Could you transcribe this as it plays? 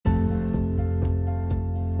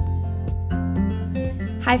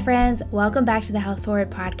Hi, friends. Welcome back to the Health Forward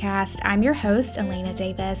podcast. I'm your host, Elena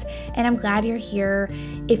Davis, and I'm glad you're here.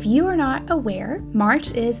 If you are not aware,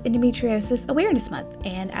 March is Endometriosis Awareness Month,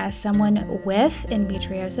 and as someone with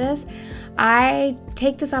endometriosis, I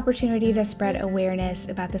take this opportunity to spread awareness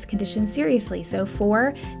about this condition seriously. So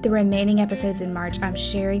for the remaining episodes in March, I'm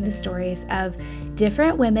sharing the stories of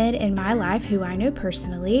different women in my life who I know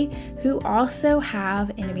personally who also have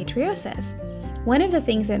endometriosis. One of the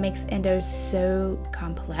things that makes endos so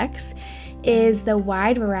complex is the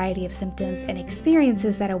wide variety of symptoms and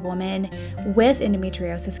experiences that a woman with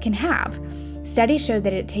endometriosis can have. Studies show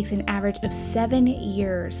that it takes an average of 7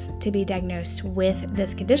 years to be diagnosed with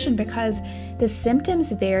this condition because the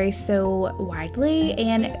symptoms vary so widely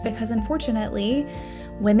and because unfortunately,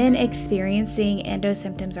 women experiencing endo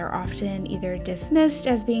symptoms are often either dismissed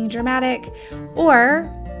as being dramatic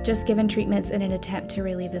or just given treatments in an attempt to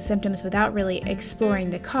relieve the symptoms without really exploring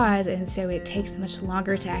the cause, and so it takes much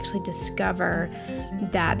longer to actually discover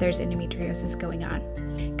that there's endometriosis going on.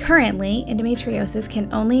 Currently, endometriosis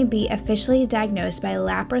can only be officially diagnosed by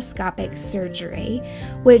laparoscopic surgery,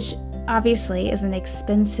 which obviously is an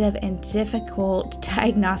expensive and difficult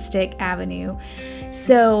diagnostic avenue.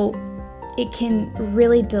 So it can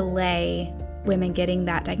really delay women getting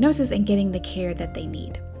that diagnosis and getting the care that they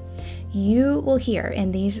need. You will hear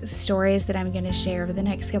in these stories that I'm going to share over the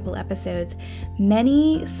next couple episodes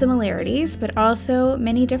many similarities, but also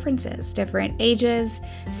many differences. Different ages,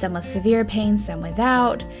 some with severe pain, some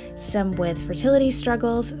without, some with fertility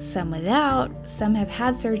struggles, some without, some have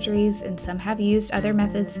had surgeries, and some have used other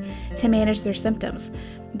methods to manage their symptoms.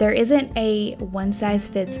 There isn't a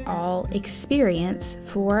one-size-fits-all experience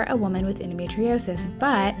for a woman with endometriosis,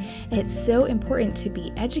 but it's so important to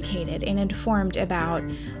be educated and informed about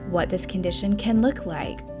what this condition can look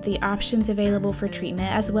like, the options available for treatment,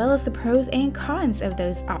 as well as the pros and cons of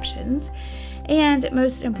those options, and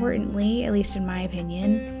most importantly, at least in my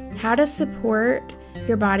opinion, how to support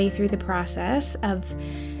your body through the process of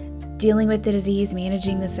dealing with the disease,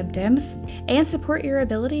 managing the symptoms, and support your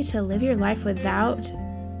ability to live your life without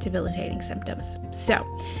debilitating symptoms. So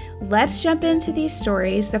let's jump into these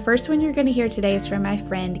stories. The first one you're going to hear today is from my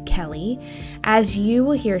friend Kelly. As you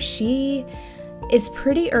will hear, she is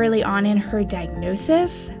pretty early on in her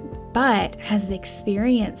diagnosis, but has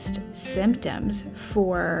experienced symptoms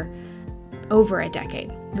for over a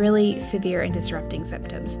decade, really severe and disrupting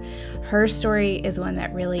symptoms. Her story is one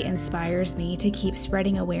that really inspires me to keep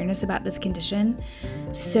spreading awareness about this condition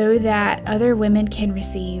so that other women can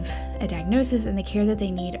receive a diagnosis and the care that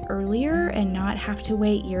they need earlier and not have to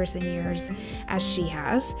wait years and years as she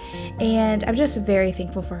has. And I'm just very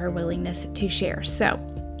thankful for her willingness to share. So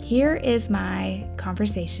here is my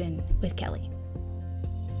conversation with Kelly.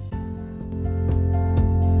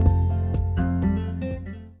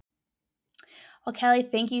 Well, Kelly,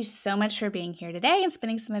 thank you so much for being here today and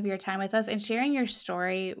spending some of your time with us and sharing your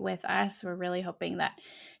story with us. We're really hoping that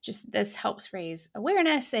just this helps raise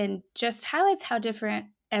awareness and just highlights how different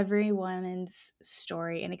every woman's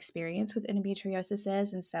story and experience with endometriosis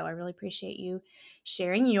is. And so I really appreciate you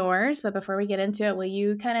sharing yours. But before we get into it, will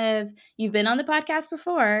you you've been on the podcast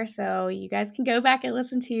before, so you guys can go back and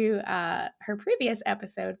listen to her previous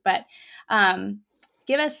episode. But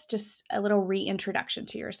give us just a little reintroduction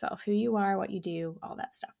to yourself, who you are, what you do, all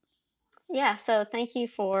that stuff. Yeah, so thank you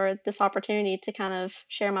for this opportunity to kind of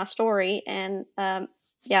share my story. And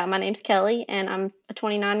my name's Kelly, and I'm a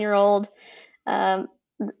 29-year-old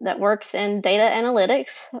that works in data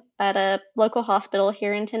analytics at a local hospital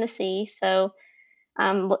here in Tennessee. So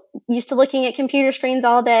I'm used to looking at computer screens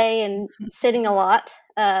all day and sitting a lot,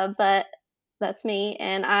 but that's me.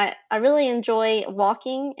 And I really enjoy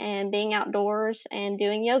walking and being outdoors and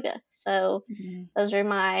doing yoga. So those are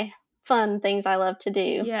my fun things I love to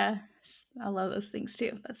do. Yeah, I love those things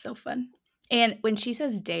too. That's so fun. And when she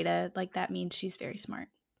says data, like that means she's very smart.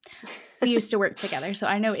 We used to work together, so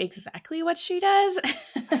I know exactly what she does.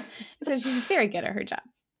 So she's very good at her job.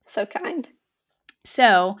 So kind.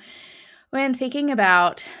 So when thinking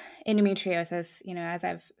about endometriosis, as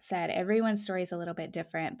I've said, everyone's story is a little bit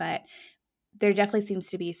different, but there definitely seems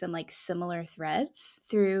to be some similar threads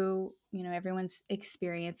through, everyone's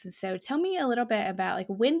experience. And so tell me a little bit about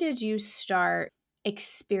when did you start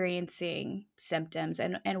experiencing symptoms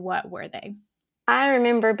and what were they? I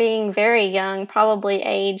remember being very young, probably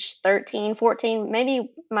age 13, 14,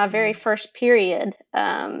 maybe my very first period.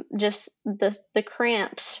 Just the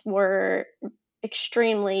cramps were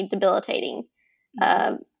extremely debilitating.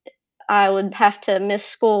 Mm-hmm. I would have to miss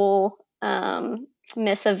school,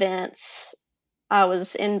 miss events. I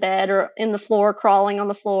was in bed or in the floor, crawling on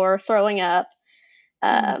the floor, throwing up.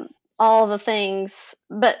 Mm. all the things,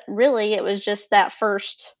 but really it was just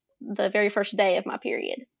the very first day of my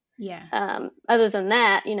period. Yeah. Other than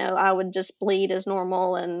that, I would just bleed as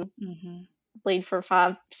normal and Hmm. bleed for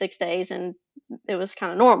 5, 6 days, and it was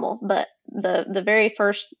kind of normal. But the very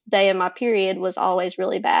first day of my period was always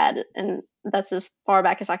really bad, and that's as far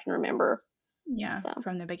back as I can remember. Yeah, So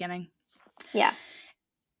from the beginning. yeah,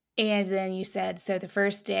 And then you said, so the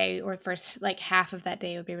first day or first like half of that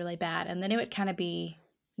day would be really bad. And then it would kind of be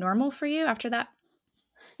normal for you after that?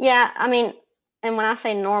 yeah. I mean, and when I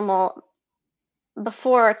say normal,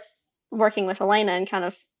 before working with Elena and kind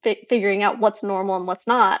of figuring out what's normal and what's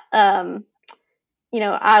not,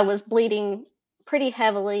 I was bleeding pretty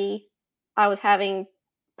heavily. I was having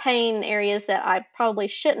pain areas that I probably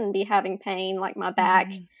shouldn't be having pain, like my back,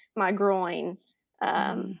 Hmm. my groin,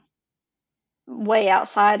 Hmm. way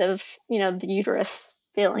outside of, the uterus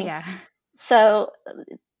feeling. Yeah. So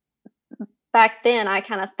back then I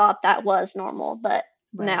kind of thought that was normal, but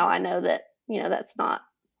Right. now I know that, that's not,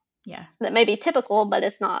 Yeah. that may be typical, but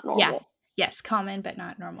it's not Yeah. normal. Yes. Common, but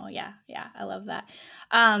not normal. Yeah. Yeah. I love that.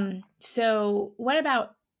 So what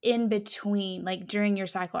about in between, like during your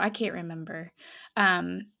cycle? I can't remember.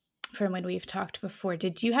 Um, from when we've talked before,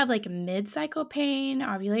 did you have like mid-cycle pain,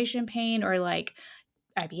 ovulation pain, or like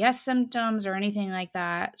IBS symptoms or anything like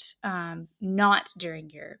that? Not during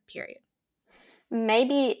your period.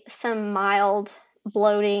 Maybe some mild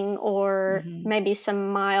bloating or Hmm. maybe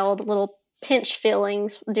some mild little pinch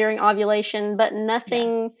feelings during ovulation, but Yeah.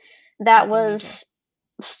 nothing that Nothing major. was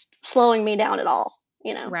slowing me down at all.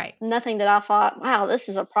 Right. Nothing that I thought, wow, this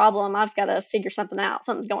is a problem. I've got to figure something out.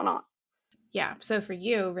 Something's going on. Yeah. So for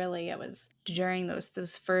you, really, it was during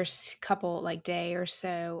those first couple like day or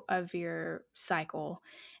so of your cycle,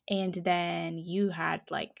 and then you had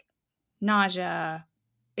like nausea,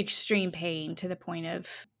 extreme pain to the point of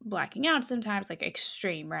blacking out sometimes, like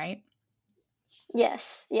extreme, right?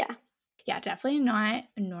 Yes. Yeah. Yeah, definitely not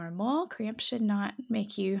normal. Cramps should not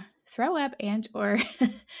make you throw up and or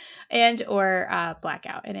black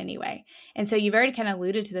out in any way. And so you've already kind of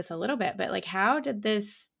alluded to this a little bit, but like how did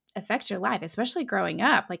this affect your life, especially growing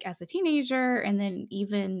up, like as a teenager and then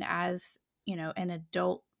even as, an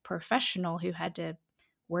adult professional who had to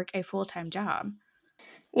work a full-time job?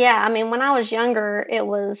 Yeah. I mean, when I was younger, it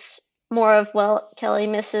was more of, well, Kelly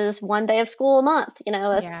misses one day of school a month.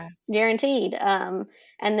 Yeah. That's guaranteed. And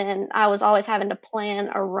then I was always having to plan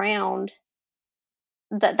around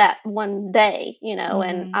that one day,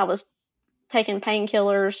 and Hmm. I was taking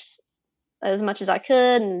painkillers as much as I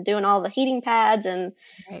could and doing all the heating pads and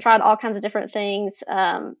Right. tried all kinds of different things.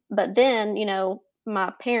 But then,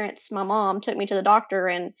 my mom took me to the doctor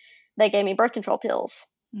and they gave me birth control pills,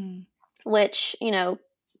 Mm. which,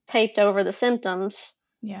 taped over the symptoms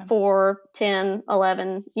Yeah. for 10,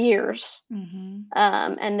 11 years. Hmm.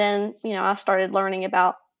 And then, I started learning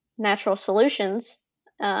about natural solutions,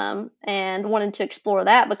 and wanted to explore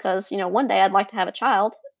that because, one day I'd like to have a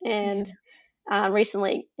child, Yeah. and I'm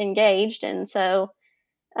recently engaged. And so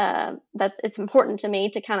that it's important to me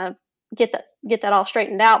to kind of get that all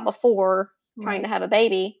straightened out before trying to Right. have a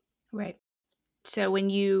baby. Right. So when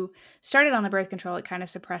you started on the birth control, it kind of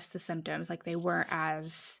suppressed the symptoms, like they weren't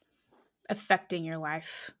as affecting your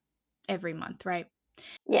life every month, right?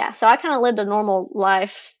 Yeah. So I kind of lived a normal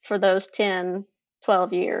life for those 10,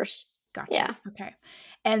 12 years. Gotcha. Yeah. Okay.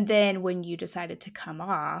 And then when you decided to come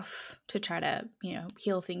off to try to,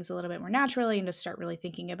 heal things a little bit more naturally and to start really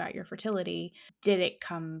thinking about your fertility, did it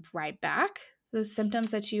come right back? Those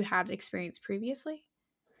symptoms that you had experienced previously?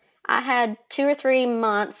 I had 2 or 3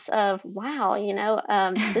 months of, wow,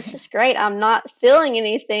 this is great. I'm not feeling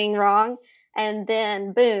anything wrong. And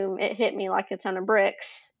then, boom, it hit me like a ton of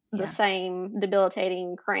bricks. The Yeah. same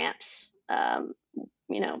debilitating cramps,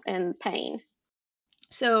 and pain.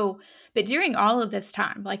 So, but during all of this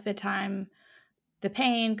time, like the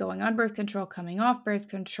pain, going on birth control, coming off birth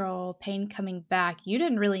control, pain coming back, you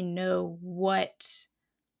didn't really know what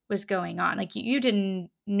was going on. Like you didn't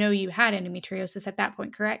know you had endometriosis at that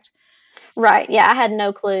point, correct? Right. Yeah, I had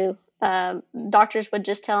no clue. Doctors would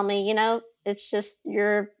just tell me, it's just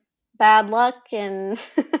your bad luck, and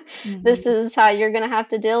this Hmm. is how you're going to have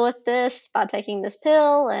to deal with this by taking this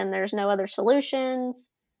pill, and there's no other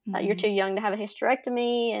solutions. You're Hmm. too young to have a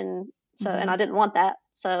hysterectomy, and Hmm. I didn't want that.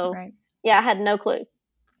 So, Right. yeah, I had no clue.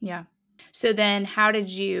 Yeah. So then how did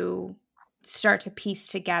you start to piece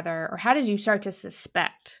together, or how did you start to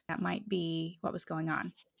suspect that might be what was going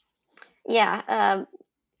on? Yeah,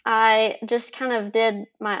 I just kind of did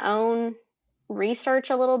my own research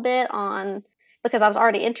a little bit on, because I was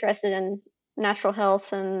already interested in natural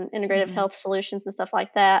health and integrative Hmm. health solutions and stuff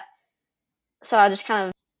like that. So I just kind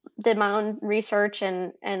of did my own research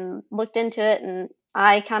and looked into it, and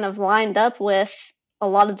I kind of lined up with a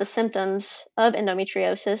lot of the symptoms of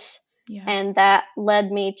endometriosis, Yeah. and that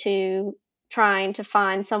led me to trying to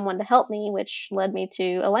find someone to help me, which led me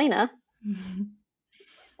to Elena, Mhm.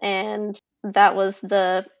 and that was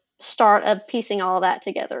the start of piecing all that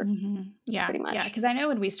together, Yeah. pretty Yeah. much. Because I know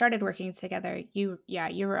when we started working together, you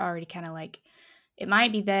were already kind of like, it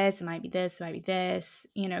might be this, it might be this, it might be this,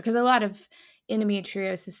 because a lot of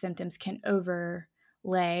endometriosis symptoms can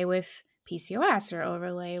overlay with PCOS or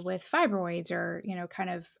overlay with fibroids or, kind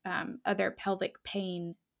of other pelvic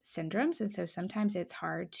pain syndromes. And so sometimes it's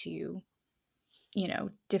hard to,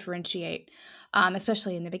 differentiate,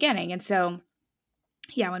 especially in the beginning. And so,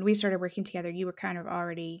 yeah, when we started working together, you were kind of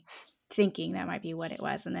already thinking that might be what it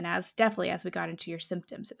was. And then as we got into your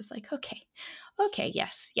symptoms, it was like, okay,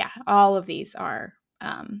 yes, yeah, all of these are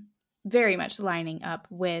very much lining up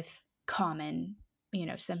with common,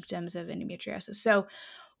 symptoms of endometriosis. So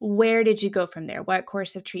where did you go from there? What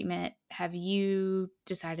course of treatment have you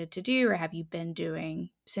decided to do or have you been doing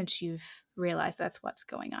since you've realized that's what's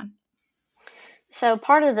going on? So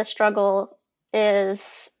part of the struggle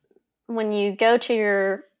is when you go to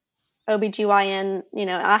your OBGYN,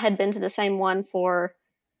 I had been to the same one for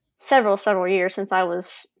several years since I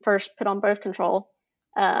was first put on birth control.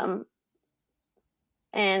 Um,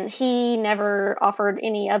 and he never offered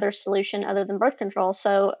any other solution other than birth control.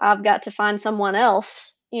 So I've got to find someone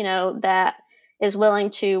else, that is willing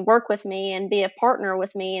to work with me and be a partner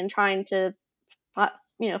with me in trying to,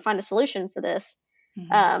 find a solution for this.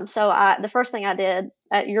 Mm-hmm. So the first thing I did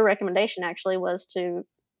at your recommendation actually was to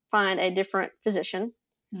find a different physician,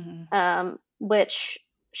 Mm-hmm. which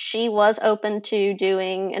she was open to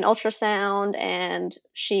doing an ultrasound, and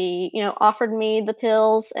she, offered me the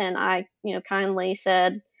pills, and I, kindly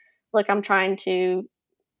said, look, I'm trying to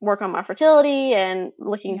work on my fertility and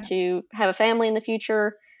looking Yeah. to have a family in the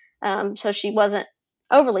future. So she wasn't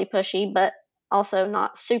overly pushy, but also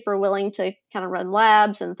not super willing to kind of run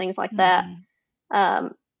labs and things like that. Mm-hmm.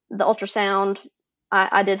 Um, the ultrasound,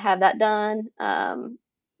 I did have that done.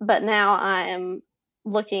 But now I am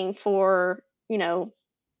looking for,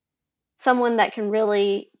 someone that can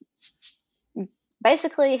really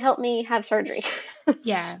basically help me have surgery.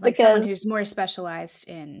 Yeah, like someone Because, who's more specialized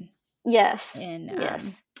in yes, in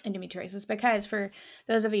yes. endometriosis. Because for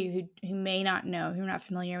those of you who may not know, who are not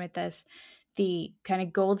familiar with this, the kind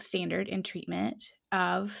of gold standard in treatment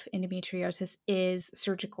of endometriosis is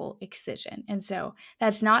surgical excision. And so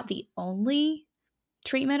that's not the only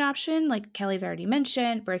treatment option. Like Kelly's already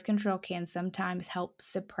mentioned, birth control can sometimes help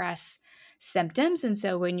suppress symptoms. And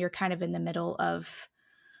so when you're kind of in the middle of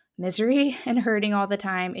misery and hurting all the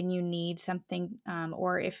time and you need something,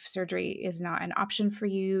 or if surgery is not an option for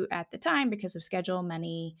you at the time because of schedule,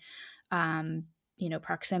 money,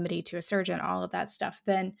 proximity to a surgeon, all of that stuff,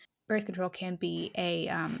 then birth control can be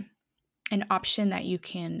an option that you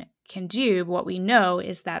can do. What we know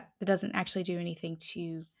is that it doesn't actually do anything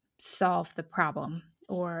to solve the problem,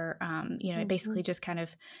 or it Mm-hmm. basically just kind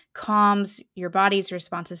of calms your body's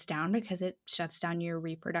responses down because it shuts down your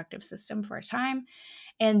reproductive system for a time.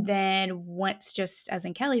 And then once, just as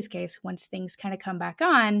in Kelly's case, once things kind of come back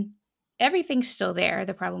on, everything's still there.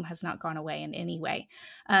 The problem has not gone away in any way.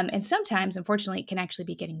 And sometimes, unfortunately, it can actually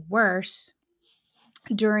be getting worse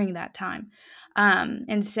during that time.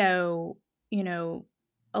 And so,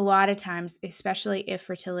 a lot of times, especially if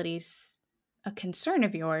fertility's a concern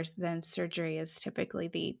of yours, then surgery is typically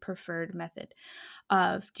the preferred method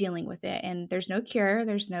of dealing with it. And there's no cure,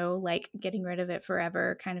 there's no like getting rid of it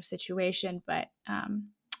forever kind of situation. But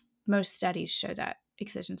most studies show that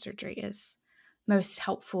excision surgery is most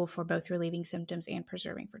helpful for both relieving symptoms and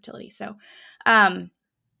preserving fertility. So,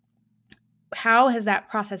 how has that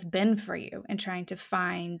process been for you in trying to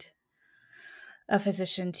find a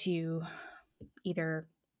physician to either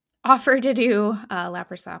offer to do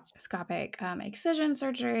laparoscopic excision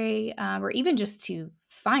surgery, or even just to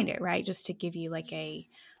find it, right? Just to give you like a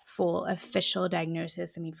full official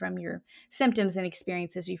diagnosis. I mean, from your symptoms and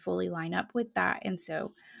experiences, you fully line up with that. And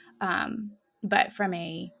so, but from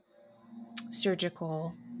a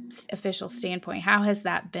surgical official standpoint, how has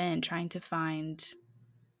that been trying to find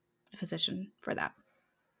a physician for that?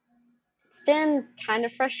 It's been kind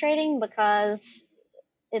of frustrating because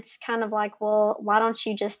it's kind of like, well, why don't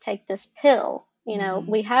you just take this pill? Mm-hmm.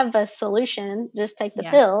 We have a solution, just take the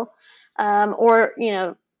Yeah. pill, or,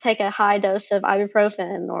 take a high dose of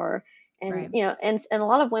ibuprofen, or, and, Right. and in a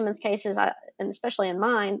lot of women's cases, and especially in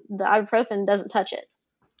mine, the ibuprofen doesn't touch it.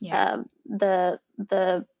 Yeah. The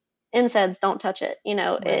NSAIDs don't touch it.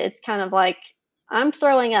 Right. It's kind of like, I'm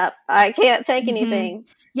throwing up. I can't take Mhm. anything.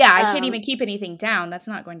 Yeah, I can't even Um, keep anything down. That's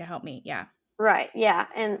not going to help me. Yeah. right. Yeah.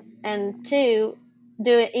 And two,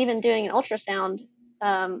 even doing an ultrasound,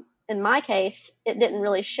 in my case, it didn't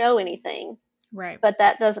really show anything, Right. but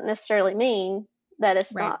that doesn't necessarily mean that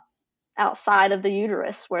it's Right. not outside of the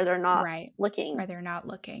uterus where they're not Right. looking. Or they're not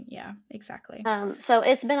looking. Yeah, exactly. So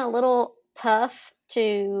it's been a little tough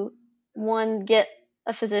to, one, get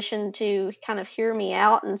a physician to kind of hear me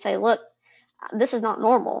out and say, look, this is not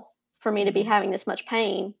normal for me to be Mhm. having this much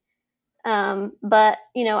pain. But,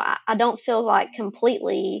 I don't feel like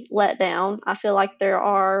completely let down. I feel like there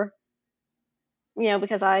are,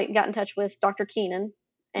 because I got in touch with Dr. Keenan,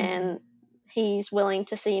 and Mhm. he's willing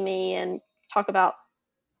to see me and talk about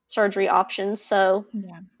surgery options. So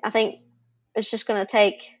Yeah. I think it's just going to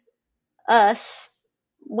take us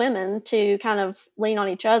women to kind of lean on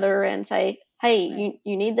each other and say, hey, Right.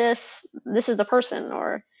 you need this. This is the person,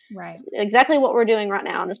 or Right. exactly what we're doing right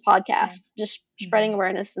now on this Yeah. podcast, just spreading Mhm.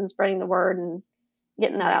 awareness and spreading the word and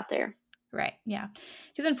getting that Right. out there. Right. Yeah.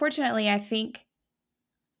 Because unfortunately, I think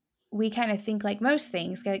we kind of think like most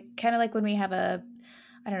things, kind of like when we have a,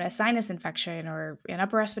 I don't know, a sinus infection or an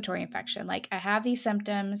upper respiratory infection. Like, I have these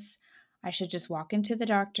symptoms. I should just walk into the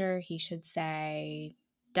doctor. He should say,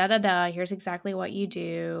 da da da, here's exactly what you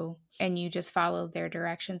do. And you just follow their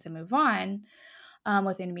directions and move on.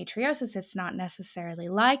 With endometriosis, it's not necessarily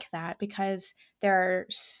like that because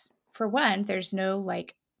for one, there's no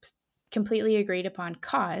like completely agreed upon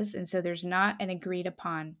cause. And so there's not an agreed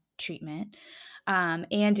upon treatment.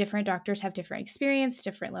 And different doctors have different experience,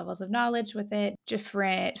 different levels of knowledge with it,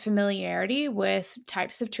 different familiarity with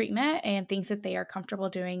types of treatment and things that they are comfortable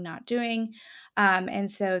doing, not doing. And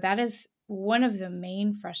so that is one of the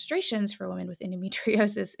main frustrations for women with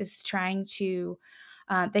endometriosis is trying to,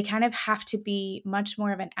 they kind of have to be much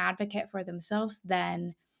more of an advocate for themselves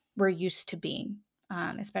than we're used to being.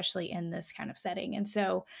 Especially in this kind of setting. And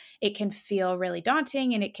so it can feel really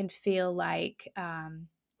daunting and it can feel like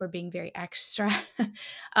we're being very extra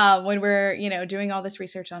when we're, doing all this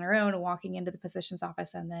research on our own, walking into the physician's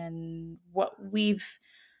office, and then what we've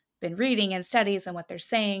been reading in studies and what they're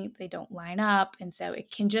saying, they don't line up. And so it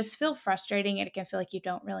can just feel frustrating and it can feel like you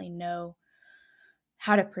don't really know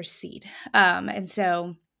how to proceed. And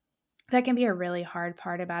so that can be a really hard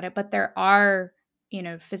part about it. But there are,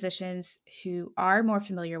 physicians who are more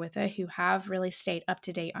familiar with it, who have really stayed up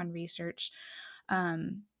to date on research,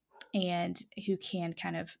 um, and who can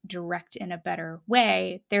kind of direct in a better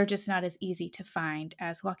way. They're just not as easy to find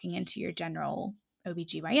as walking into your general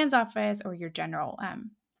OBGYN's office or your general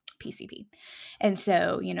PCP. And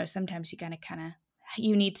so, sometimes you kind of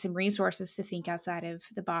you need some resources to think outside of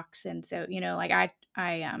the box. And so, like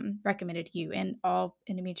I recommended you and all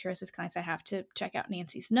endometriosis clients I have to check out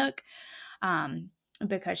Nancy Snook,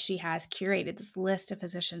 because she has curated this list of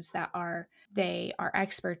physicians that they are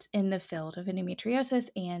experts in the field of endometriosis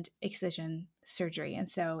and excision surgery. And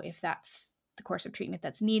so if that's the course of treatment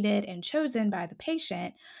that's needed and chosen by the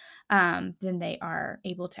patient, then they are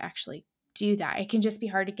able to actually do that. It can just be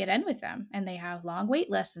hard to get in with them, and they have long wait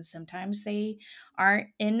lists, and sometimes they aren't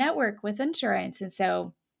in network with insurance. And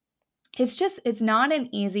so it's not an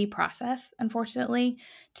easy process, unfortunately,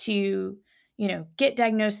 to, get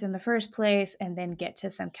diagnosed in the first place and then get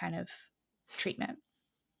to some kind of treatment.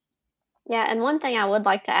 Yeah, and one thing I would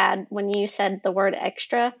like to add, when you said the word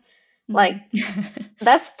extra, like, Mhm.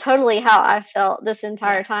 that's totally how I felt this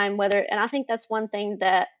entire Yeah. time. And I think that's one thing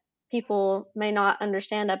that people may not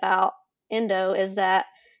understand about endo, is that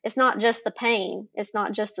it's not just the pain, it's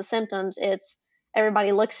not just the symptoms. It's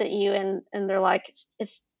everybody looks at you and they're like,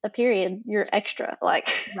 it's a period, you're extra, like.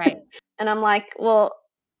 Right. And I'm like, well,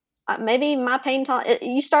 maybe my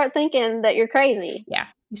you start thinking that you're crazy. Yeah.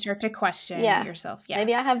 You start to question Yeah, yourself. Yeah.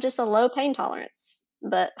 maybe I have just a low pain tolerance,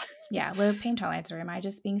 but Yeah, low pain tolerance, or am I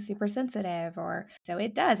just being super sensitive? Or so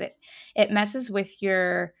it does it messes with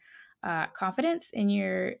your confidence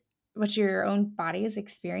in what your own body is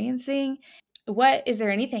experiencing. What is there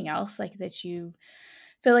anything else like that you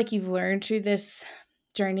feel like you've learned through this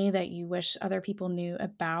journey that you wish other people knew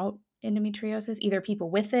about endometriosis, either people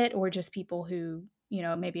with it or just people who,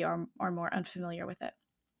 maybe are more unfamiliar with it?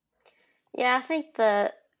 yeah, I think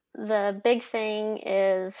the big thing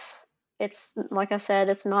is, it's like I said,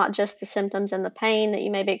 it's not just the symptoms and the pain that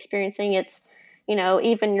you may be experiencing. It's,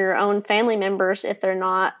 even your own family members, if they're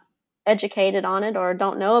not educated on it or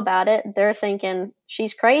don't know about it, they're thinking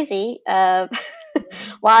she's crazy.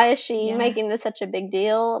 Why is she Yeah. making this such a big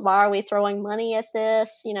deal? Why are we throwing money at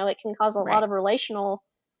this? It can cause a lot Right. of relational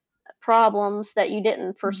problems that you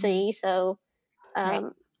didn't Hmm. foresee. So, Right.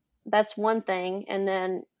 um, that's one thing. And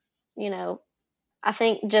then, you know, I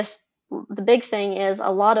think just the big thing is a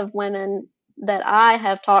lot of women that I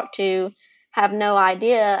have talked to have no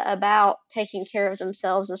idea about taking care of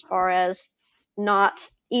themselves as far as not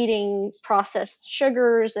eating processed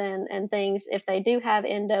sugars and things if they do have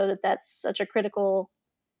endo, that's such a critical,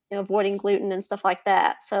 avoiding gluten and stuff like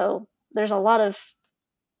that. So there's a lot of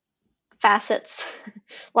facets,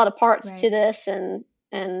 a lot of parts to Right. this,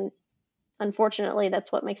 and unfortunately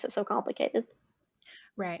that's what makes it so complicated.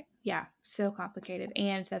 Right. Yeah. So complicated.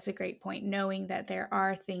 And that's a great point. Knowing that there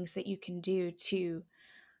are things that you can do to,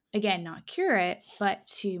 again, not cure it, but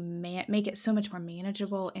to make it so much more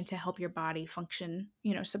manageable and to help your body function,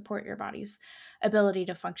 support your body's ability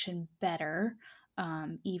to function better,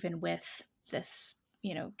 even with this,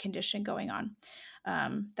 condition going on.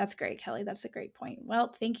 That's great, Kelly. That's a great point.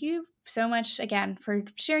 Well, thank you so much again for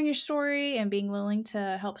sharing your story and being willing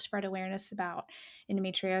to help spread awareness about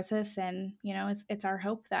endometriosis. And, it's our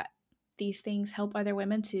hope that these things help other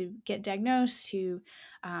women to get diagnosed, to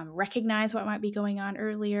recognize what might be going on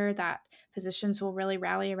earlier, that physicians will really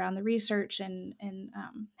rally around the research and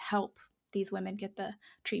help these women get the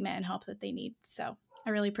treatment and help that they need. So I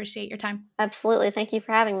really appreciate your time. Absolutely. Thank you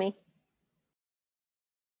for having me.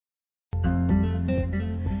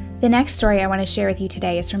 The next story I want to share with you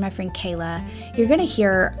today is from my friend Kayla. You're going to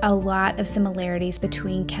hear a lot of similarities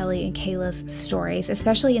between Kelly and Kayla's stories,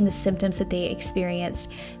 especially in the symptoms that they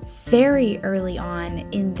experienced very early on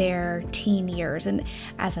in their teen years. And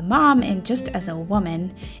as a mom and just as a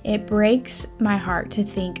woman, it breaks my heart to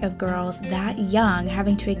think of girls that young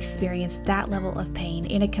having to experience that level of pain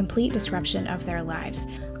in a complete disruption of their lives.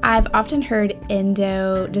 I've often heard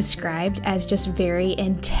endo described as just very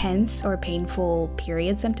intense or painful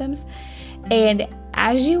period symptoms. And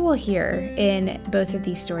as you will hear in both of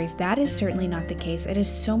these stories, that is certainly not the case. It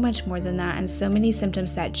is so much more than that, and so many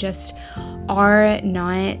symptoms that just are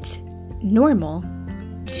not normal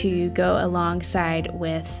to go alongside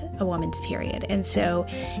with a woman's period. And so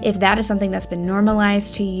if that is something that's been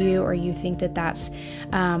normalized to you, or you think that that's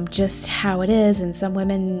just how it is, and some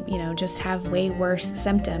women, just have way worse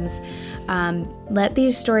symptoms, let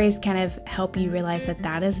these stories kind of help you realize that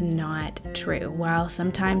that is not true. While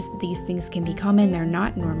sometimes these things can be common, they're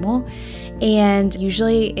not normal. And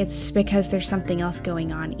usually it's because there's something else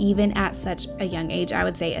going on, even at such a young age. I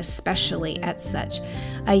would say especially at such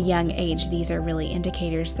a young age, these are really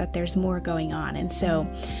indicators that there's more going on. And so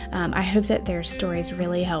I hope that their stories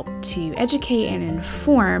really help to educate and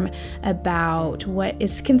inform about what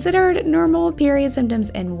is considered normal period symptoms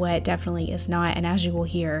and what definitely is not. And as you will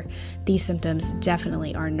hear, these symptoms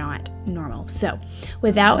definitely are not normal. So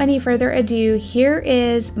without any further ado, here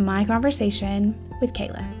is my conversation with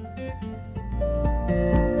Kayla.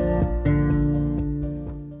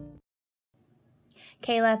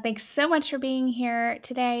 Kayla, thanks so much for being here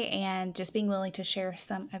today and just being willing to share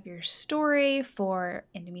some of your story for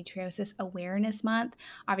Endometriosis Awareness Month.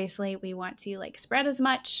 Obviously, we want to spread as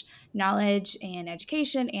much knowledge and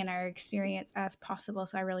education and our experience as possible.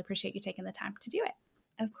 So I really appreciate you taking the time to do it.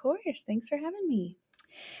 Of course. Thanks for having me.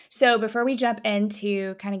 So before we jump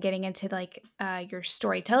into kind of getting into your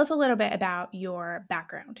story, tell us a little bit about your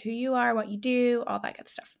background, who you are, what you do, all that good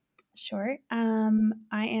stuff. Sure. I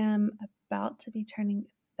am about to be turning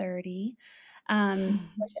 30,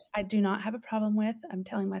 which I do not have a problem with. I'm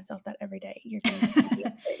telling myself that every day. You're going to be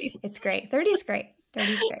in 30s. It's great. 30 is great.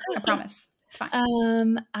 30 is great. I promise. It's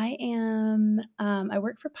fine. I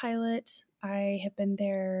work for Pilot. I have been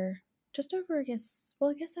there just over, I guess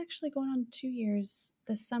actually going on 2 years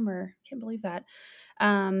this summer. Can't believe that.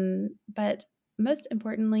 But most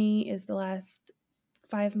importantly is the last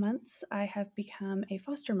 5 months, I have become a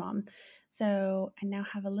foster mom. So I now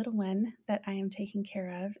have a little one that I am taking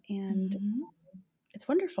care of, and it's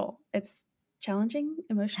wonderful. It's challenging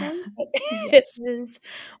emotionally, but it is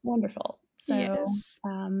wonderful. So,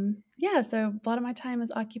 so a lot of my time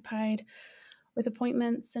is occupied with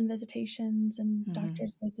appointments and visitations and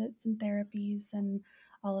doctor's visits and therapies and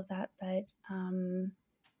all of that. But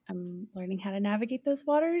I'm learning how to navigate those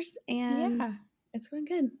waters, and it's going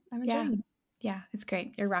good. I'm enjoying it. Yeah, it's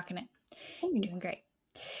great. You're rocking it. Thanks. You're doing great.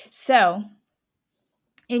 So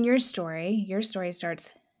in your story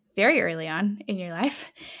starts very early on in your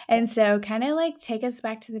life. And so kind of take us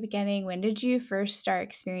back to the beginning. When did you first start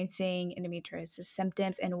experiencing endometriosis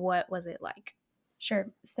symptoms, and what was it like?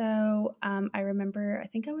 Sure. So I remember, I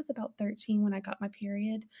think I was about 13 when I got my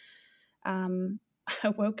period. I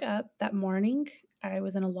woke up that morning. I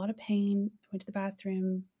was in a lot of pain. I went to the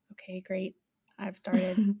bathroom. Okay, great. I've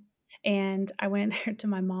started. And I went in there to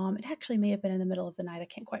my mom. It actually may have been in the middle of the night. I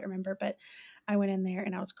can't quite remember, but I went in there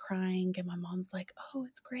and I was crying, and my mom's like, "Oh,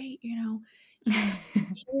 it's great.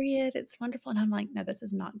 period. It's wonderful. And I'm like, no, this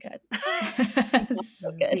is not good. This does not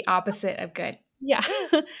feel good. The opposite of good. Yeah.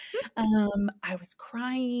 I was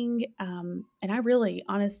crying. And I really,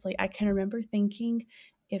 honestly, I can remember thinking,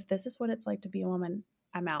 if this is what it's like to be a woman,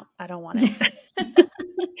 I'm out. I don't want it.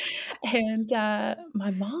 And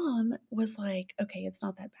my mom was like, okay, it's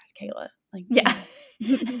not that bad, Kayla. Like, Yeah.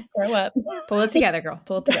 grow up. Pull it together, girl.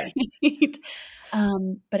 Pull it together. Right.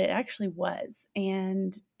 But it actually was.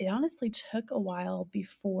 And it honestly took a while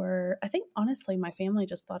before, I think, honestly, my family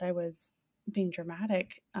just thought I was being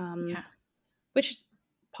dramatic, Yeah. which is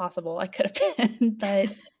possible. I could have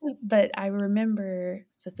been, but I remember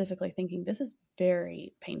specifically thinking, this is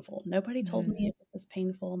very painful. Nobody told me it was this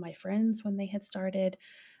painful. My friends, when they had started,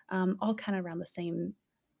 all kind of around the same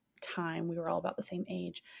time, we were all about the same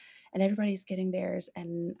age, and everybody's getting theirs.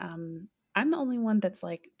 And I'm the only one that's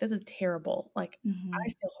like, this is terrible. Like, I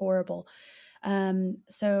feel horrible.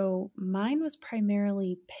 So mine was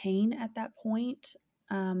primarily pain at that point.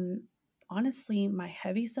 Honestly, my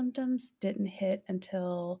heavy symptoms didn't hit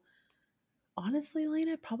until, honestly,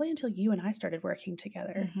 Elena, probably until you and I started working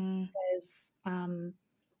together, because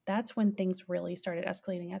that's when things really started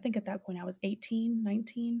escalating. I think at that point I was 18,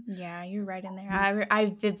 19. Yeah, you're right in there.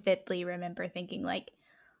 I vividly remember thinking, like,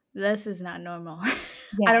 this is not normal.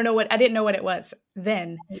 Yeah. I didn't know what it was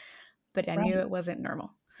then, Right. but I knew it wasn't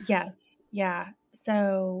normal. Yes. Yeah.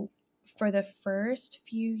 So for the first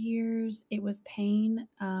few years, it was pain.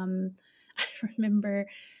 I remember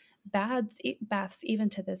baths even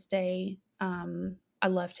to this day. I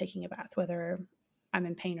love taking a bath, whether I'm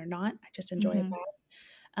in pain or not. I just enjoy a bath.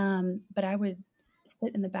 But I would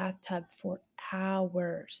sit in the bathtub for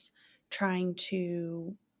hours trying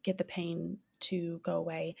to get the pain to go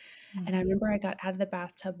away. And I remember I got out of the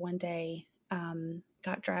bathtub one day,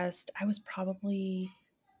 got dressed. I was probably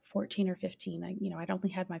 14 or 15. I'd only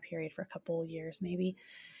had my period for a couple years maybe.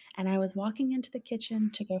 And I was walking into the kitchen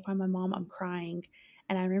to go find my mom. I'm crying.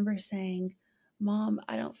 And I remember saying, Mom,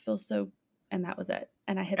 I don't feel so. And that was it.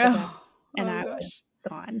 And I hit the deck and I was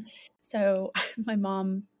gone. So my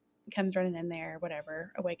mom comes running in there,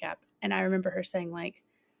 whatever. I wake up and I remember her saying, like,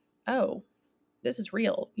 oh, this is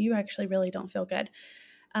real. You actually really don't feel good.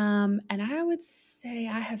 And I would say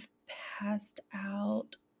I have passed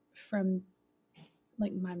out from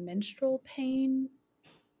like my menstrual pain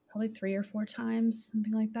probably 3 or 4 times,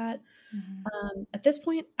 something like that. At this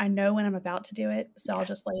point, I know when I'm about to do it, so I'll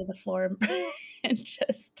just lay on the floor and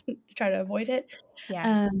just try to avoid it.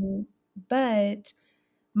 Yeah. But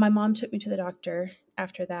my mom took me to the doctor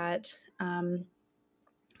after that. And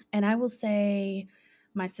I will say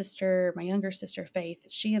my younger sister, Faith,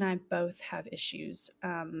 she and I both have issues.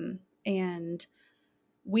 And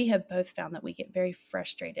we have both found that we get very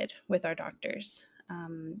frustrated with our doctors,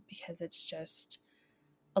 because it's just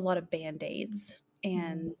a lot of Band-Aids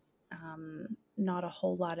and not a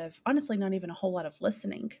whole lot of, honestly, not even a whole lot of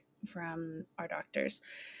listening from our doctors.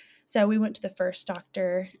 So we went to the first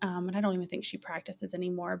doctor, and I don't even think she practices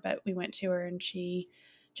anymore, but we went to her and she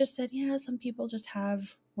just said, yeah, some people just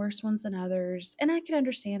have worse ones than others. And I can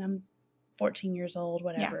understand, I'm 14 years old,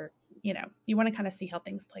 whatever, you want to kind of see how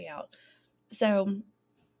things play out. So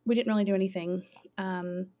we didn't really do anything.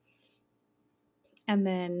 And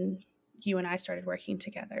then you and I started working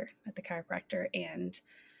together at the chiropractor, and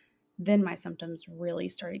then my symptoms really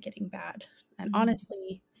started getting bad. And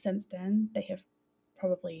honestly, since then, they have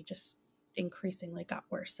probably just increasingly got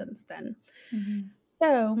worse since then.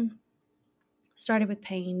 So started with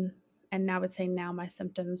pain, and I would say now my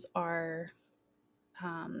symptoms are,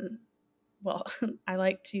 well, I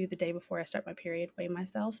like to, the day before I start my period, weigh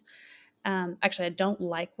myself. Actually, I don't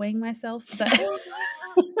like weighing myself, but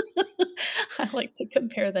I like to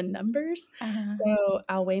compare the numbers. So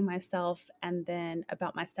I'll weigh myself, and then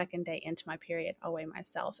about my second day into my period, I'll weigh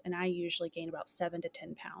myself, and I usually gain about 7 to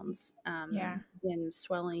 10 pounds in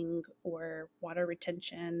swelling or water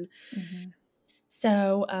retention.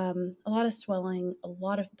 So a lot of swelling, a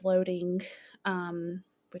lot of bloating,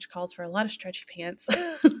 which calls for a lot of stretchy pants.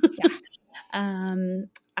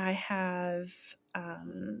 I have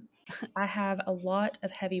a lot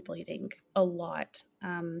of heavy bleeding, a lot.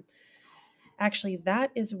 Actually,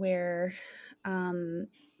 that is where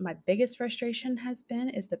my biggest frustration has been,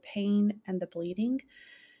 is the pain and the bleeding.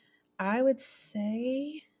 I would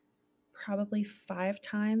say probably 5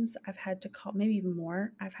 times I've had to call, maybe even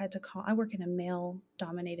more. I work in a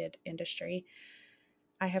male-dominated industry.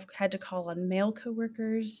 I have had to call on male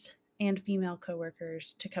coworkers and female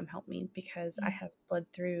coworkers to come help me, because I have bled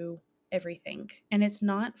through everything. And it's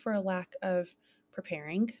not for a lack of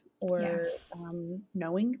preparing or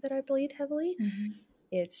knowing that I bleed heavily.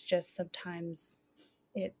 It's just sometimes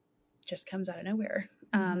it just comes out of nowhere.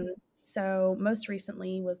 So most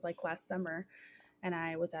recently was like last summer, and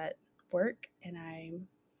I was at work and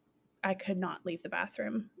I could not leave the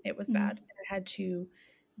bathroom. It was bad. And I had to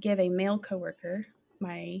give a male coworker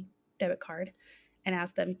my debit card and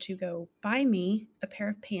ask them to go buy me a pair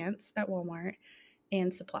of pants at Walmart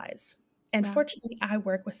and supplies. And fortunately, I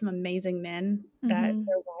work with some amazing men that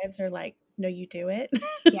their wives are like, no, you do it.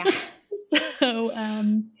 Yeah. So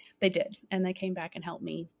they did, and they came back and helped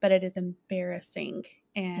me. But it is embarrassing,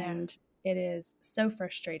 and it is so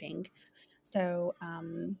frustrating. So,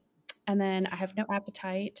 and then I have no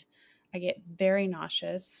appetite. I get very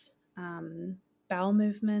nauseous. Bowel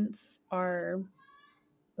movements are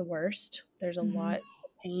the worst. There's a lot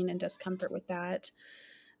of pain and discomfort with that.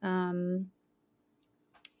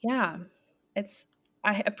 Yeah,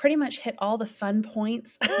 I pretty much hit all the fun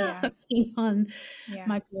points being on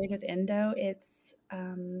my period with endo. It's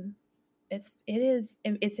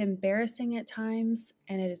embarrassing at times,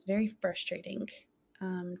 and it is very frustrating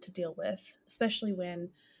to deal with, especially when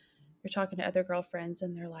you're talking to other girlfriends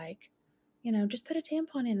and they're like, just put a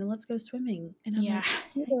tampon in and let's go swimming. And I'm like,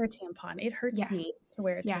 you wear a tampon. It hurts me to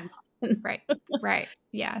wear a tampon. Right.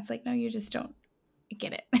 Yeah. It's like, no, you just don't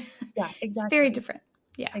get it. Yeah, exactly. It's very different.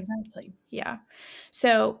 Yeah. Exactly. Yeah.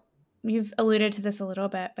 So you've alluded to this a little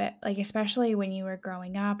bit, but like, especially when you were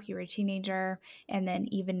growing up, you were a teenager, and then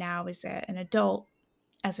even now as an adult,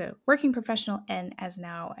 as a working professional, and as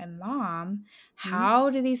now a mom, how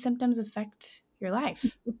do these symptoms affect your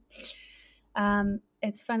life?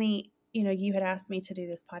 It's funny, you had asked me to do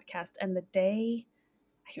this podcast, and I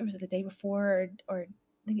think it was the day before, or I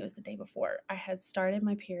think it was the day before, I had started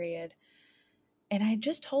my period, and I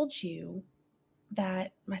just told you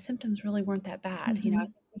that my symptoms really weren't that bad. I think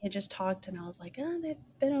we had just talked, and I was like, oh, they've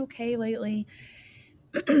been okay lately.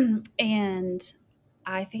 And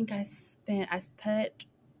I think I put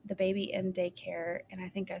the baby in daycare, and I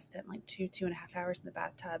think I spent like 2.5 hours in the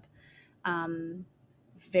bathtub,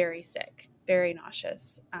 very sick, very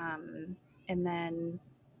nauseous. And then,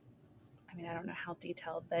 I don't know how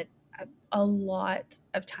detailed, but a lot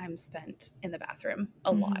of time spent in the bathroom,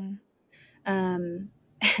 a lot.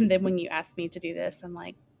 And then when you asked me to do this, I'm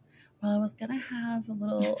like, well, I was going to have a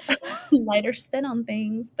little lighter spin on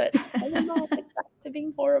things, but I don't know, it's back to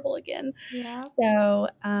being horrible again. Yeah. So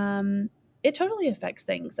it totally affects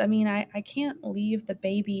things. I can't leave the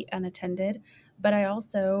baby unattended, but I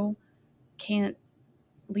also can't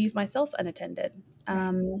leave myself unattended.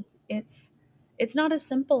 It's not as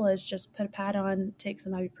simple as just put a pad on, take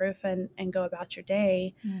some ibuprofen, and go about your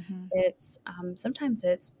day. It's sometimes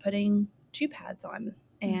it's putting 2 pads on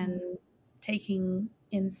and taking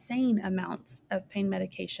insane amounts of pain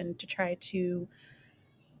medication to try to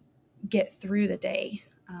get through the day.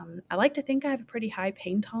 I like to think I have a pretty high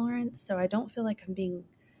pain tolerance, so I don't feel like I'm being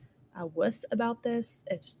a wuss about this.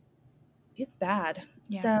 It's bad.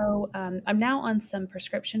 Yeah. So I'm now on some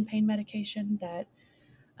prescription pain medication that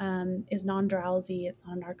is non-drowsy. It's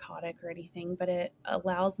not a narcotic or anything, but it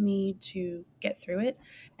allows me to get through it.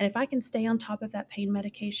 And if I can stay on top of that pain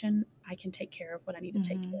medication, I can take care of what I need to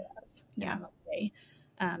take care of. Yeah. Okay.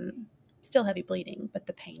 Still heavy bleeding, but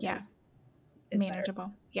the pain is manageable.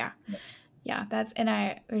 Better. Yeah. Yeah.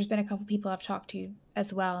 There's been a couple people I've talked to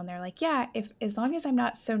as well, and they're like, yeah, as long as I'm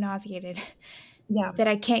not so nauseated that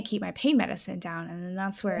I can't keep my pain medicine down. And then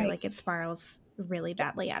that's where like it spirals really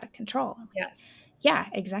badly out of control. Yes. Yeah,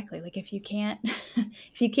 exactly. Like if you can't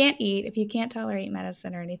eat, if you can't tolerate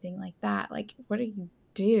medicine or anything like that, like what do you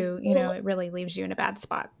do? It really leaves you in a bad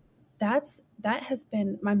spot. That has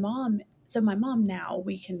been my mom. So my mom now,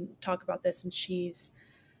 we can talk about this, and she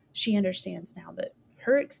understands now that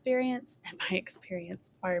her experience and my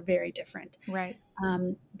experience are very different. Right.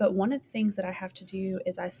 But one of the things that I have to do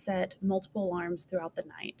is I set multiple alarms throughout the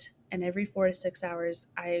night. And every 4 to 6 hours,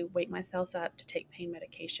 I wake myself up to take pain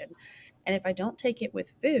medication. And if I don't take it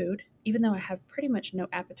with food, even though I have pretty much no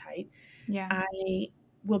appetite, I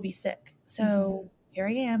will be sick. So here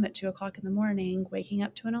I am at 2 o'clock in the morning, waking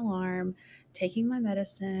up to an alarm, taking my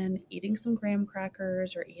medicine, eating some graham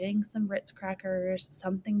crackers or eating some Ritz crackers,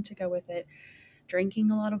 something to go with it,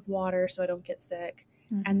 drinking a lot of water so I don't get sick.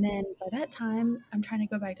 And then by that time, I'm trying to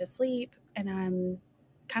go back to sleep and I'm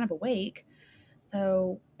kind of awake.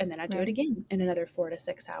 So, and then I do it again in another 4 to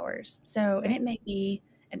 6 hours. So, and it may be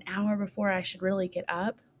an hour before I should really get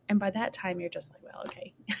up. And by that time, you're just like, well,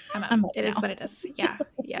 okay, I'm up. It is what it is. Yeah.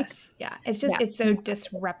 Yes. Yeah. It's just, it's so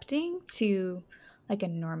disrupting to like a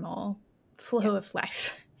normal flow of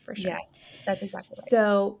life. For sure. Yes, that's exactly right.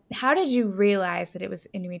 So how did you realize that it was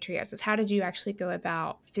endometriosis? How did you actually go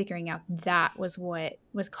about figuring out that was what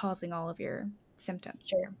was causing all of your symptoms?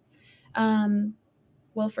 Sure.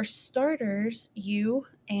 Well, for starters, you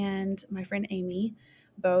and my friend Amy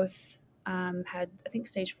both had, I think,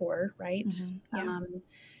 stage 4, right? Yeah.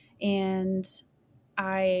 And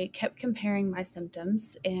I kept comparing my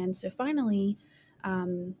symptoms. And so finally,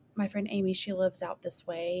 my friend Amy, she lives out this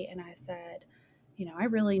way. And I said, I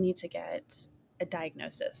really need to get a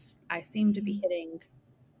diagnosis. I seem to be hitting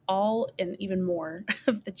all and even more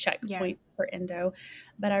of the checkpoint for endo,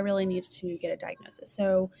 but I really need to get a diagnosis.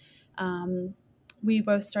 So we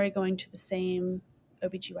both started going to the same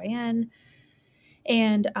OBGYN,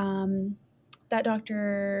 and that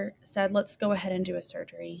doctor said, let's go ahead and do a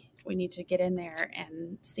surgery. We need to get in there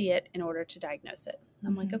and see it in order to diagnose it.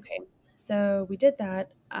 I'm like, okay. So we did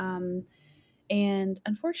that. And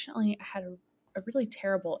unfortunately, I had a really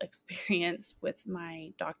terrible experience with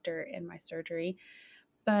my doctor and my surgery.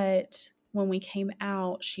 But when we came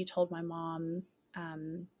out, she told my mom,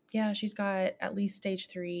 yeah, she's got at least stage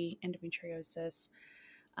 3 endometriosis.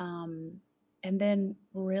 And then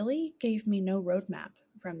really gave me no roadmap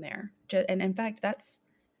from there. And in fact,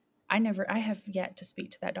 I have yet to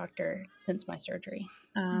speak to that doctor since my surgery.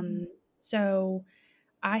 So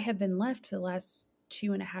I have been left for the last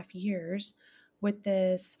 2.5 years with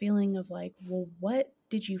this feeling of like, well, what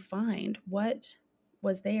did you find? What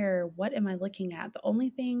was there? What am I looking at? The only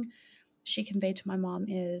thing she conveyed to my mom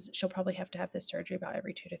is she'll probably have to have this surgery about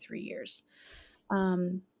every 2 to 3 years,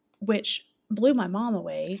 which blew my mom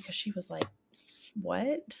away because she was like,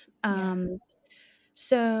 what?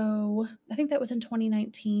 So I think that was in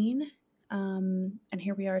 2019. And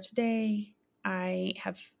here we are today. I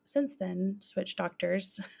have since then switched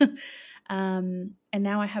doctors. And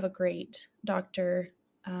now I have a great doctor.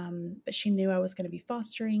 But she knew I was going to be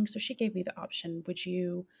fostering. So she gave me the option. Would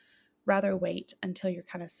you rather wait until you're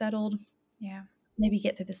kind of settled? Yeah. Maybe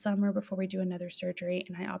get through the summer before we do another surgery.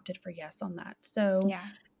 And I opted for yes on that. So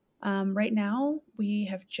right now, we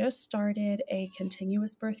have just started a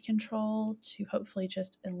continuous birth control to hopefully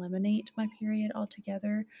just eliminate my period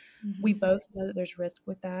altogether. We both know that there's risk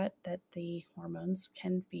with that the hormones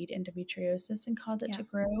can feed endometriosis and cause it to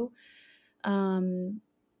grow.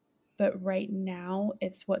 But right now,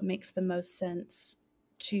 it's what makes the most sense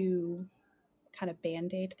to kind of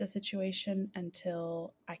band-aid the situation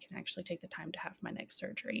until I can actually take the time to have my next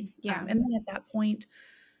surgery. And then at that point,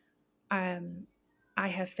 I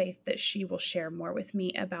have faith that she will share more with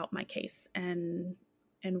me about my case and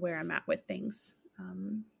where I'm at with things.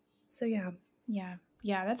 So yeah,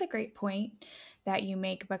 that's a great point that you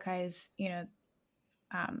make because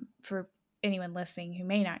for anyone listening who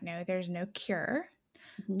may not know, there's no cure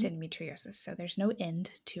to endometriosis, so there's no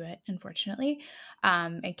end to it, unfortunately.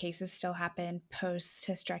 And cases still happen post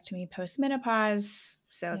hysterectomy, post menopause.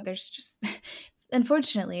 So there's just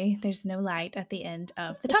unfortunately, there's no light at the end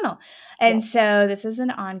of the tunnel. And so this is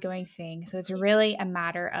an ongoing thing. So it's really a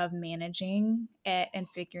matter of managing it and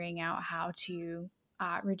figuring out how to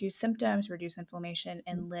reduce symptoms, reduce inflammation,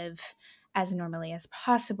 and live as normally as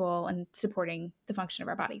possible and supporting the function of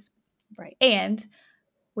our bodies. Right. And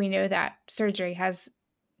we know that surgery has,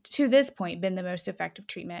 to this point, been the most effective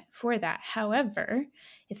treatment for that. However,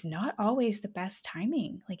 it's not always the best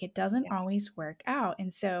timing. Like, it doesn't always work out.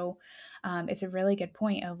 And so it's a really good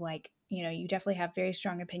point of like, you definitely have very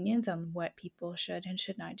strong opinions on what people should and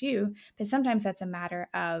should not do, but sometimes that's a matter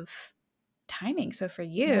of timing. So for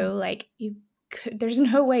you, like there's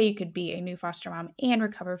no way you could be a new foster mom and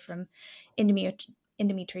recover from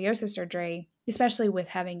endometriosis surgery, especially with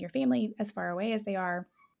having your family as far away as they are.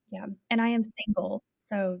 Yeah. And I am single,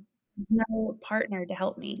 so there's no partner to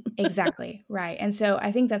help me. Exactly. Right. And so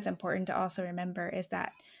I think that's important to also remember is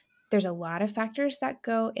that there's a lot of factors that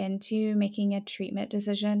go into making a treatment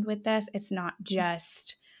decision with this. It's not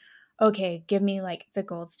just, okay, give me like the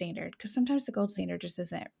gold standard, because sometimes the gold standard just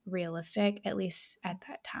isn't realistic, at least at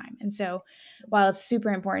that time. And so while it's super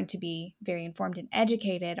important to be very informed and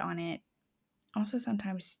educated on it, also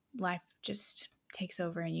sometimes life just takes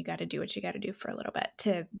over and you got to do what you got to do for a little bit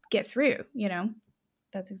to get through,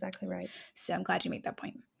 That's exactly right. So I'm glad you made that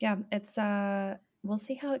point. Yeah, it's we'll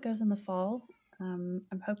see how it goes in the fall.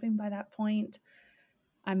 I'm hoping by that point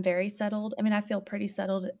I'm very settled. I mean, I feel pretty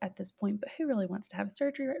settled at this point, but who really wants to have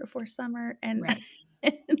surgery right before summer? And,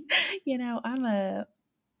 and I'm a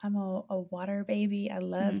water baby. I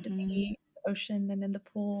love to be in the ocean and in the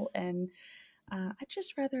pool, and I'd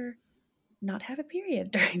just rather not have a period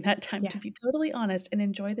during that time, to be totally honest, and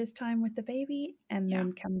enjoy this time with the baby, and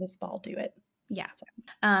then come this fall do it. Yeah. So.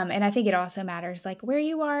 And I think it also matters like where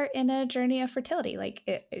you are in a journey of fertility. Like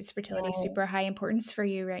is fertility super high importance for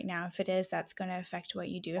you right now? If it is, that's going to affect what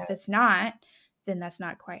you do. If it's not, then that's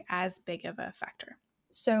not quite as big of a factor.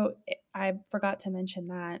 So I forgot to mention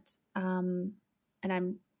that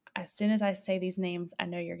and as soon as I say these names, I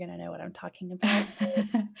know you're going to know what I'm talking about.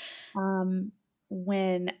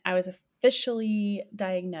 When I was officially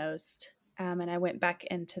diagnosed, and I went back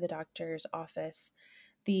into the doctor's office,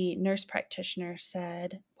 the nurse practitioner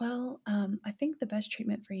said, well, I think the best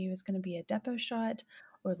treatment for you is going to be a depot shot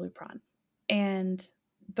or Lupron. And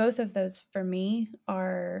both of those for me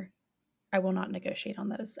I will not negotiate on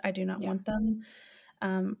those. I do not want them.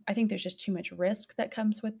 I think there's just too much risk that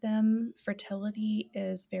comes with them. Fertility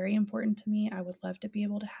is very important to me. I would love to be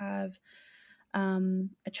able to have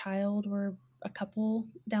a child or a couple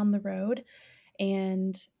down the road.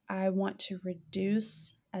 And I want to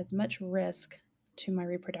reduce as much risk to my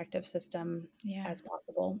reproductive system as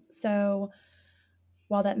possible. So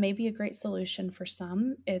while that may be a great solution for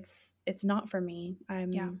some, it's not for me.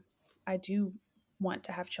 I do want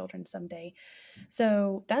to have children someday.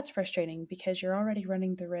 So that's frustrating because you're already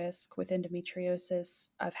running the risk with endometriosis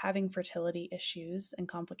of having fertility issues and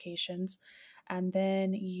complications. And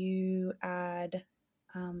then you add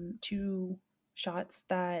 2 shots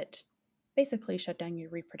that basically shut down your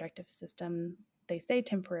reproductive system. They say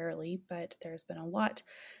temporarily, but there's been a lot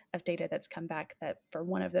of data that's come back that for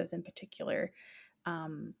one of those in particular,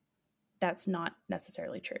 that's not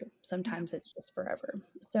necessarily true. Sometimes it's just forever.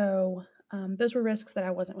 So those were risks that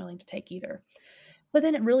I wasn't willing to take either. So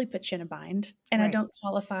then it really puts you in a bind. And I don't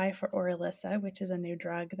qualify for Orilissa, which is a new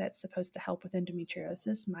drug that's supposed to help with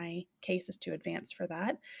endometriosis. My case is too advanced for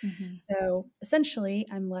that. Mm-hmm. So essentially,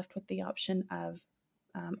 I'm left with the option of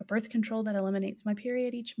a birth control that eliminates my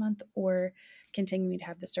period each month, or continuing to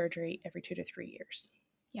have the surgery every 2 to 3 years.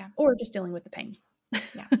 Yeah. Or just dealing with the pain.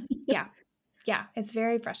 Yeah. It's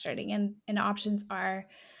very frustrating. And options are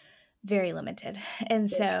very limited. And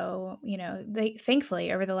so,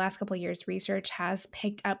 thankfully over the last couple of years, research has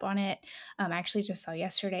picked up on it. I actually just saw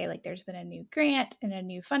yesterday, like there's been a new grant and a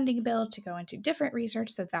new funding bill to go into different research.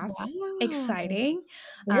 So that's exciting.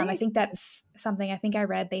 I think that's something I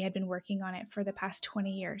read they had been working on it for the past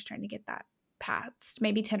 20 years, trying to get that passed,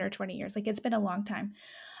 maybe 10 or 20 years. Like it's been a long time.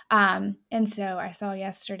 And so I saw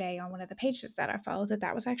yesterday on one of the pages that I followed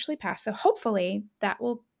that was actually passed. So hopefully that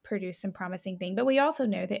will produce some promising thing. But we also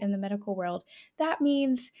know that in the medical world, that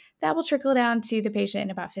means that will trickle down to the patient in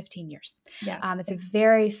about 15 years. It's a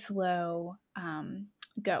very slow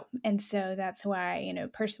go. And so that's why,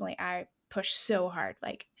 personally, I push so hard,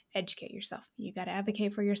 like educate yourself. You got to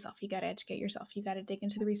advocate for yourself. You got to educate yourself. You got to dig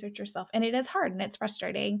into the research yourself. And it is hard and it's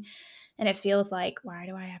frustrating. And it feels like, why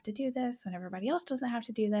do I have to do this when everybody else doesn't have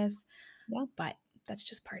to do this? Yeah. But that's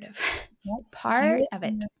just part of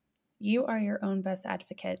it. You are your own best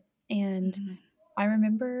advocate. And I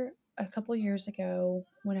remember a couple years ago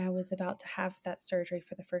when I was about to have that surgery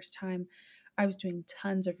for the first time, I was doing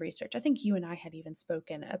tons of research. I think you and I had even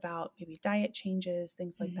spoken about maybe diet changes,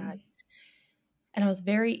 things like that. And I was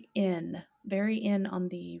very in on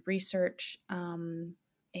the research. And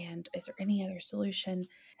is there any other solution?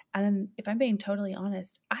 And then if I'm being totally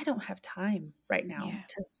honest, I don't have time right now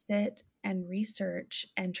to sit and research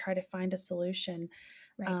and try to find a solution.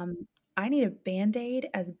 Right. I need a Band-Aid,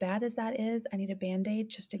 as bad as that is. I need a Band-Aid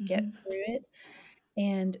just to get through it.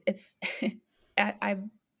 And it's,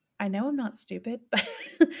 I know I'm not stupid, but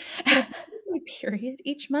my period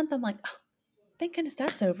each month, I'm like, oh, thank goodness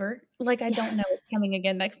that's over. Like, I don't know it's coming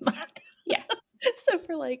again next month. So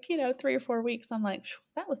for 3 or 4 weeks, I'm like,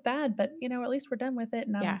 that was bad, but at least we're done with it.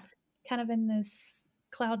 And I'm kind of in this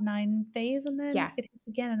cloud 9 phase. And then it hits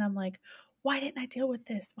again. And I'm like, why didn't I deal with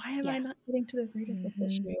this? Why am I not getting to the root of this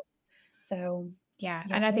issue? So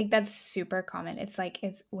and I think that's super common. It's like,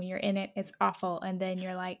 it's when you're in it, it's awful. And then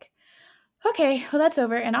you're like, okay, well, that's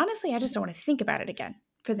over. And honestly, I just don't want to think about it again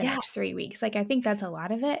for the next 3 weeks. Like, I think that's a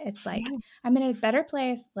lot of it. It's like, I'm in a better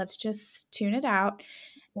place. Let's just tune it out.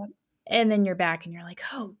 And then you're back and you're like,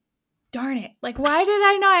 oh, darn it. Like, why did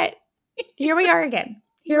I not? Here we are again.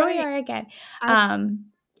 We are again. And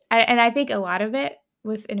I think a lot of it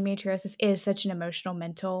with endometriosis is such an emotional,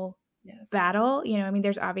 mental battle.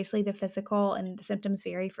 There's obviously the physical, and the symptoms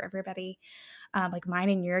vary for everybody. Like mine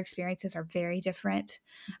and your experiences are very different.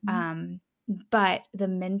 But the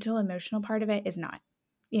mental, emotional part of it is not,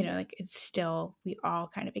 like it's still, we all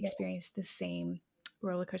kind of experience the same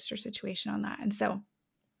roller coaster situation on that. And so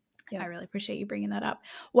I really appreciate you bringing that up.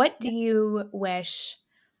 What do you wish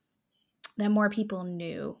that more people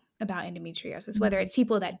knew about endometriosis, whether it's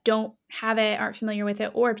people that don't have it, aren't familiar with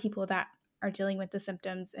it, or people that are dealing with the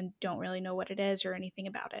symptoms and don't really know what it is or anything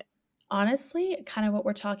about it? Honestly, kind of what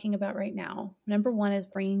we're talking about right now. Number one is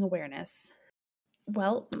bringing awareness.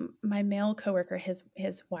 Well, my male coworker, his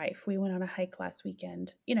wife, we went on a hike last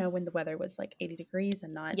weekend, when the weather was like 80 degrees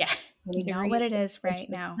and not Yeah. 20 Not what degrees it with is right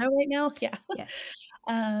inches of now. snow right now. Yeah. Yes.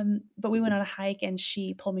 But we went on a hike and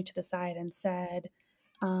she pulled me to the side and said,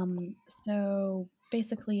 so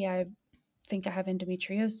basically I think I have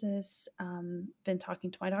endometriosis, been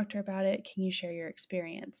talking to my doctor about it. Can you share your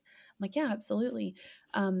experience? I'm like, yeah, absolutely.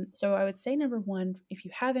 So I would say number one, if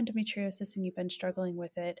you have endometriosis and you've been struggling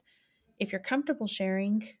with it, if you're comfortable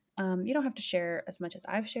sharing, you don't have to share as much as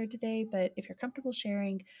I've shared today, but if you're comfortable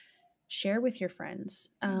sharing, share with your friends.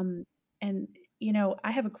 And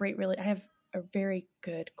I have a very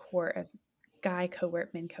good core of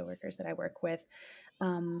men coworkers that I work with,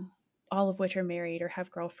 all of which are married or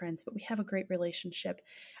have girlfriends, but we have a great relationship.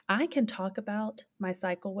 I can talk about my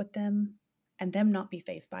cycle with them and them not be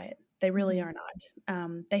fazed by it. They really are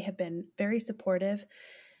not. They have been very supportive.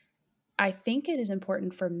 I think it is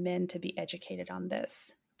important for men to be educated on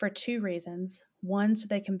this for two reasons. One, so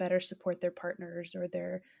they can better support their partners or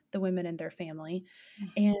the women in their family.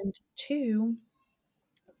 And two,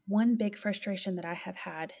 one big frustration that I have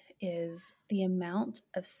had is the amount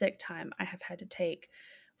of sick time I have had to take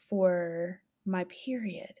for my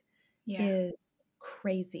period is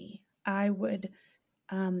crazy. I would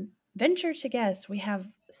venture to guess we have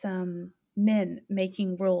some men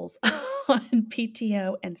making rules on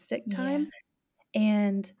PTO and sick time,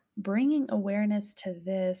 and bringing awareness to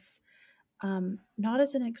this, not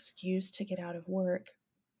as an excuse to get out of work,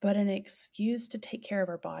 but an excuse to take care of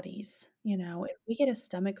our bodies. If we get a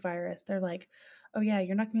stomach virus, they're like, oh, yeah,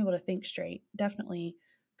 you're not going to be able to think straight. Definitely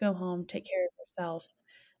go home, take care of yourself.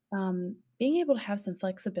 Being able to have some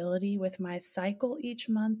flexibility with my cycle each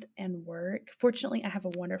month and work. Fortunately, I have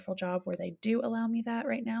a wonderful job where they do allow me that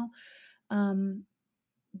right now.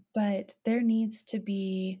 But there needs to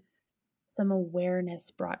be some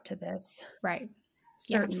awareness brought to this. Right.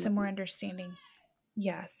 Certainly. Yeah, some more understanding.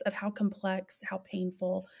 Yes, of how complex, how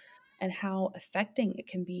painful, and how affecting it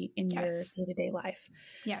can be in your day-to-day life.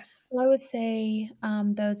 Yes. So I would say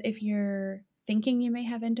if you're thinking you may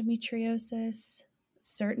have endometriosis,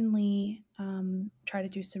 certainly try to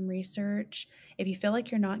do some research. If you feel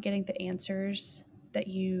like you're not getting the answers that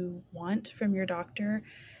you want from your doctor,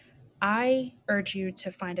 I urge you to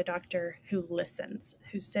find a doctor who listens,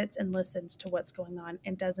 who sits and listens to what's going on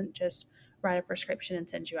and doesn't just write a prescription and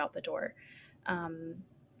send you out the door.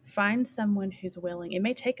 Find someone who's willing. It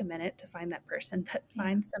may take a minute to find that person, but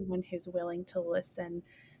find someone who's willing to listen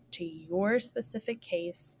to your specific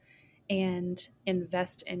case and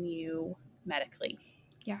invest in you medically.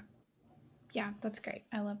 Yeah, that's great.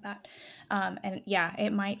 I love that. And yeah,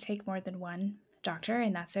 it might take more than one doctor,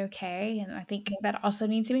 and that's okay. And I think that also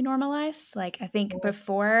needs to be normalized. Like, I think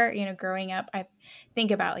before, growing up, I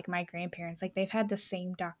think about like my grandparents, like they've had the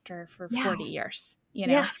same doctor for 40 years,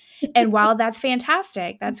 and while that's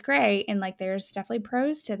fantastic, that's great. And like, there's definitely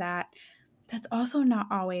pros to that. That's also not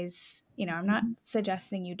always, I'm not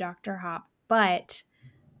suggesting you doctor hop, but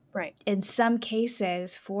right. In some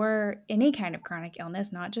cases, for any kind of chronic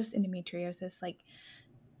illness, not just endometriosis, like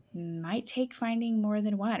might take finding more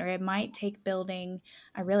than one, or it might take building.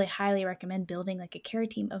 I really highly recommend building like a care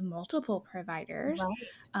team of multiple providers,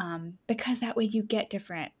 because that way you get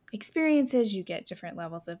different experiences, you get different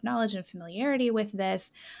levels of knowledge and familiarity with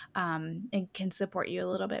this, and can support you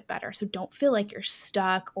a little bit better. So don't feel like you're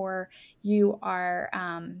stuck or you are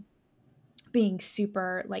being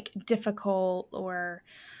super like difficult or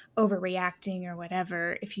overreacting or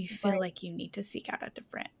whatever if you feel like you need to seek out a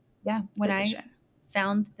different physician. I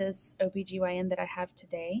found this OBGYN that I have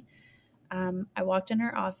today, I walked in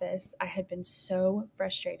her office. I had been so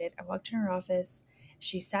frustrated. I walked in her office.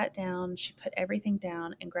 She sat down, she put everything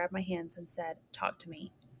down and grabbed my hands and said, talk to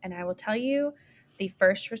me. And I will tell you, the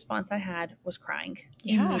first response I had was crying.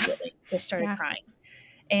 Immediately just started crying.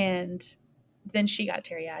 And then she got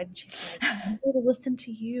teary-eyed and she's like, I'm here to listen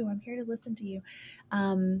to you. I'm here to listen to you.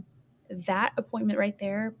 That appointment right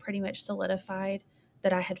there pretty much solidified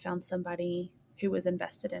that I had found somebody who was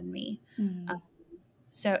invested in me.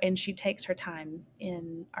 And she takes her time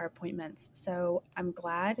in our appointments. So I'm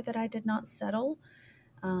glad that I did not settle.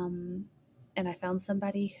 And I found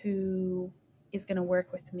somebody who is going to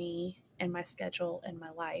work with me and my schedule and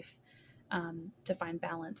my life, to find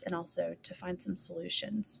balance and also to find some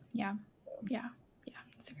solutions. Yeah.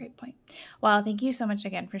 That's a great point. Well, thank you so much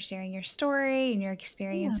again for sharing your story and your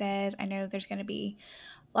experiences. I know there's going to be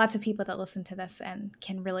lots of people that listen to this and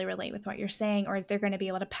can really relate with what you're saying, or they're going to be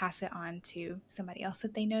able to pass it on to somebody else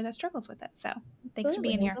that they know that struggles with it. So thanks for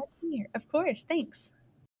being here. Of course. Thanks.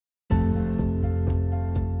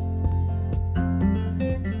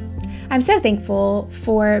 I'm so thankful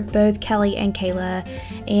for both Kelly and Kayla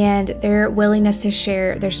and their willingness to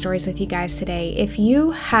share their stories with you guys today. If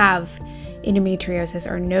you have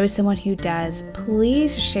endometriosis or know someone who does,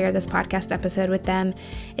 please share this podcast episode with them.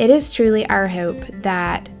 It is truly our hope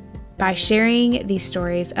that by sharing these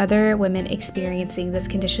stories, other women experiencing this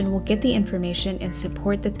condition will get the information and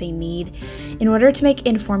support that they need in order to make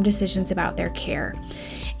informed decisions about their care.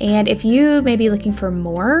 And if you may be looking for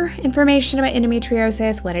more information about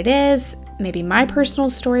endometriosis, what it is, maybe my personal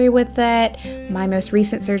story with it, my most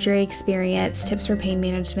recent surgery experience, tips for pain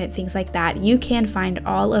management, things like that, you can find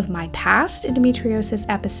all of my past endometriosis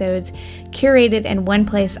episodes curated in one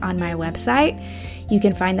place on my website. You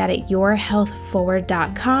can find that at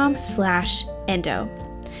yourhealthforward.com/endo.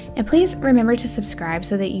 And please remember to subscribe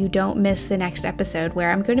so that you don't miss the next episode,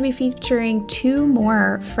 where I'm going to be featuring 2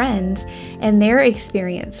 more friends and their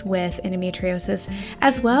experience with endometriosis,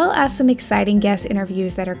 as well as some exciting guest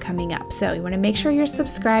interviews that are coming up. So you want to make sure you're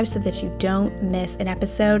subscribed so that you don't miss an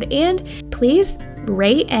episode. And please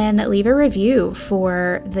rate and leave a review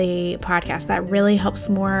for the podcast. That really helps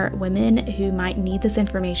more women who might need this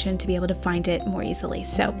information to be able to find it more easily.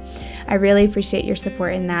 So I really appreciate your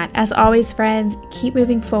support in that. As always, friends, keep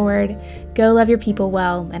moving forward, go love your people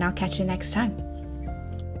well, and I'll catch you next time.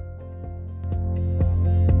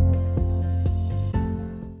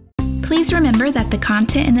 Please remember that the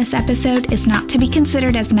content in this episode is not to be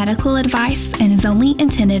considered as medical advice and is only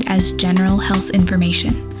intended as general health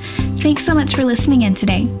information. Thanks so much for listening in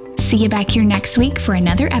today. See you back here next week for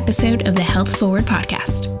another episode of the Health Forward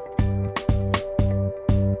Podcast.